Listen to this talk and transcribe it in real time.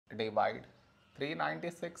divide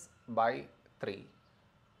 396 by 3.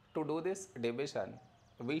 To do this division,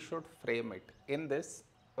 we should frame it in this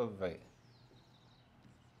way.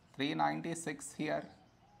 396 here,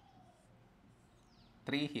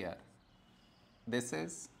 3 here. This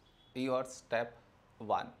is your step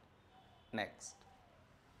 1. Next,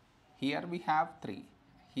 here we have 3,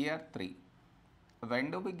 here 3.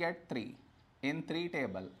 When do we get 3? In 3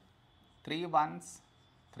 table, 3 ones,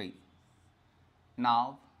 3.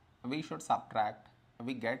 Now we should subtract,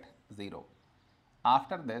 we get 0.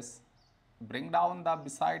 After this, bring down the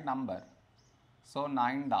beside number. So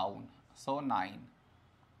 9 down, so 9.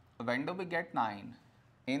 When do we get 9?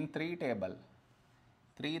 In 3 table,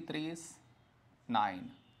 3 threes,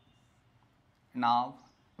 9. Now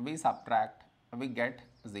we subtract, we get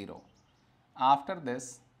 0. After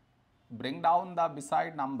this, bring down the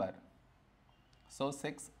beside number. So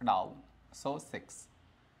 6 down, so 6.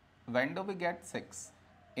 When do we get 6?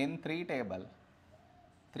 In 3 table,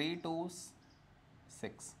 3 twos,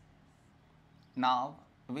 6. Now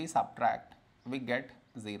we subtract, we get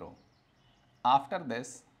 0. After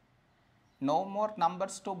this, no more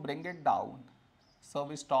numbers to bring it down. So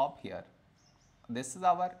we stop here. This is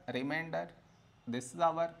our remainder, this is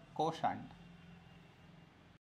our quotient.